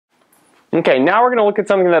Okay, now we're going to look at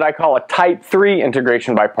something that I call a type 3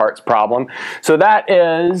 integration by parts problem. So that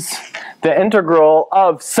is the integral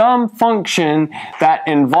of some function that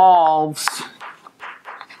involves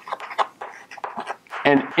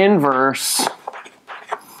an inverse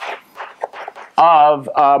of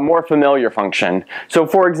a more familiar function. So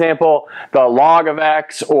for example, the log of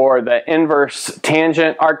x, or the inverse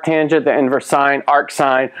tangent, arctangent, the inverse sine,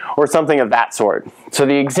 arcsine, or something of that sort. So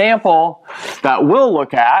the example that we'll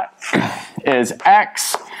look at is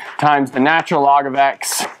x times the natural log of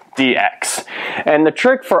x dx. And the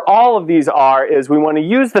trick for all of these is we want to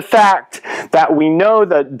use the fact that we know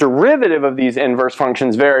the derivative of these inverse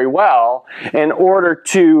functions very well in order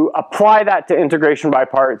to apply that to integration by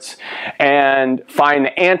parts and find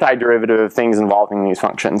the antiderivative of things involving these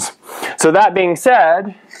functions. So that being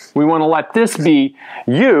said, we want to let this be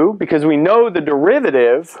u because we know the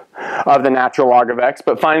derivative of the natural log of x,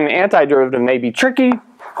 but finding the antiderivative may be tricky,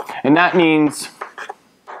 and that means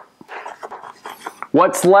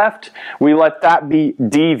what's left, we let that be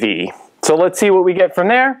dv. So let's see what we get from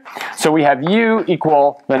there. So we have u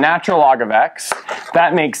equal the natural log of x.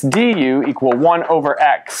 That makes du equal 1 over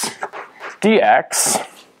x dx.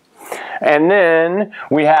 And then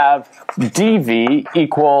we have dv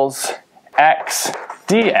equals x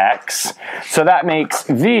dx. So that makes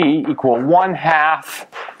v equal 1/2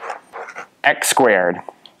 x squared.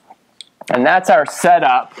 And that's our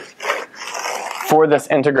setup for this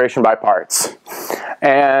integration by parts.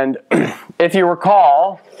 And if you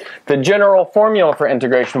recall, the general formula for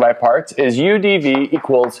integration by parts is u dv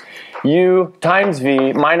equals u times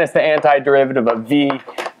v minus the antiderivative of v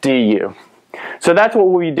du. So that's what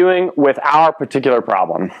we'll be doing with our particular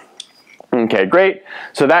problem. Okay, great.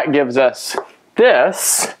 So that gives us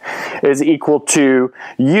this is equal to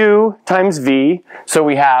u times v. So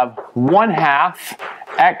we have 1/2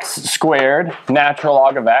 x squared, natural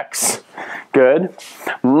log of x, good,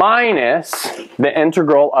 minus the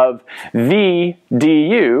integral of v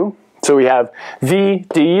du. So we have v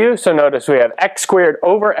du, so notice we have x squared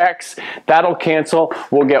over x, that'll cancel,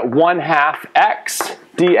 we'll get 1/2 x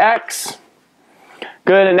dx.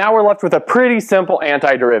 Good, and now we're left with a pretty simple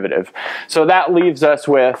antiderivative. So that leaves us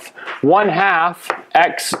with 1/2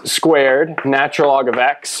 x squared, natural log of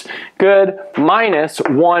x, good, minus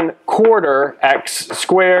 1/4 x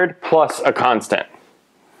squared plus a constant.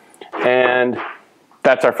 And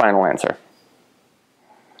that's our final answer.